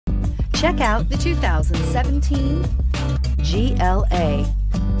Check out the 2017 GLA.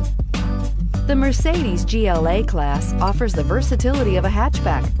 The Mercedes GLA class offers the versatility of a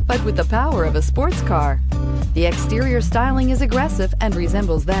hatchback, but with the power of a sports car. The exterior styling is aggressive and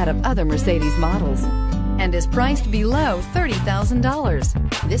resembles that of other Mercedes models, and is priced below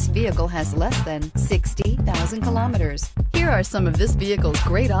 $30,000. This vehicle has less than 60,000 kilometers. Here are some of this vehicle's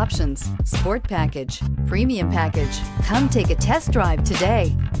great options: Sport Package, Premium Package. Come take a test drive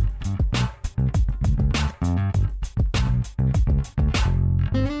today.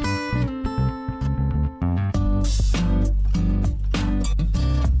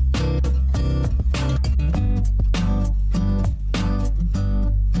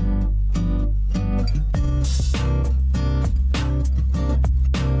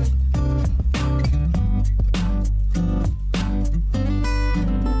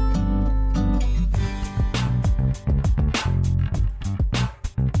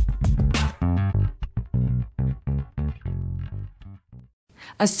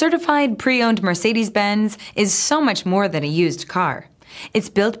 A certified pre-owned Mercedes-Benz is so much more than a used car. It's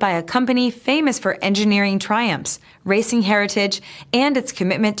built by a company famous for engineering triumphs, racing heritage, and its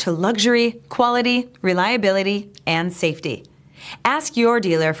commitment to luxury, quality, reliability, and safety. Ask your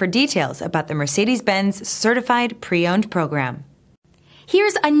dealer for details about the Mercedes-Benz Certified Pre-Owned program.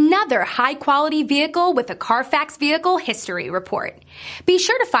 Here's another high-quality vehicle with a Carfax Vehicle History Report. Be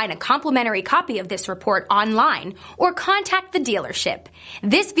sure to find a complimentary copy of this report online or contact the dealership.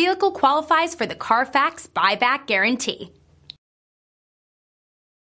 This vehicle qualifies for the Carfax Buyback Guarantee.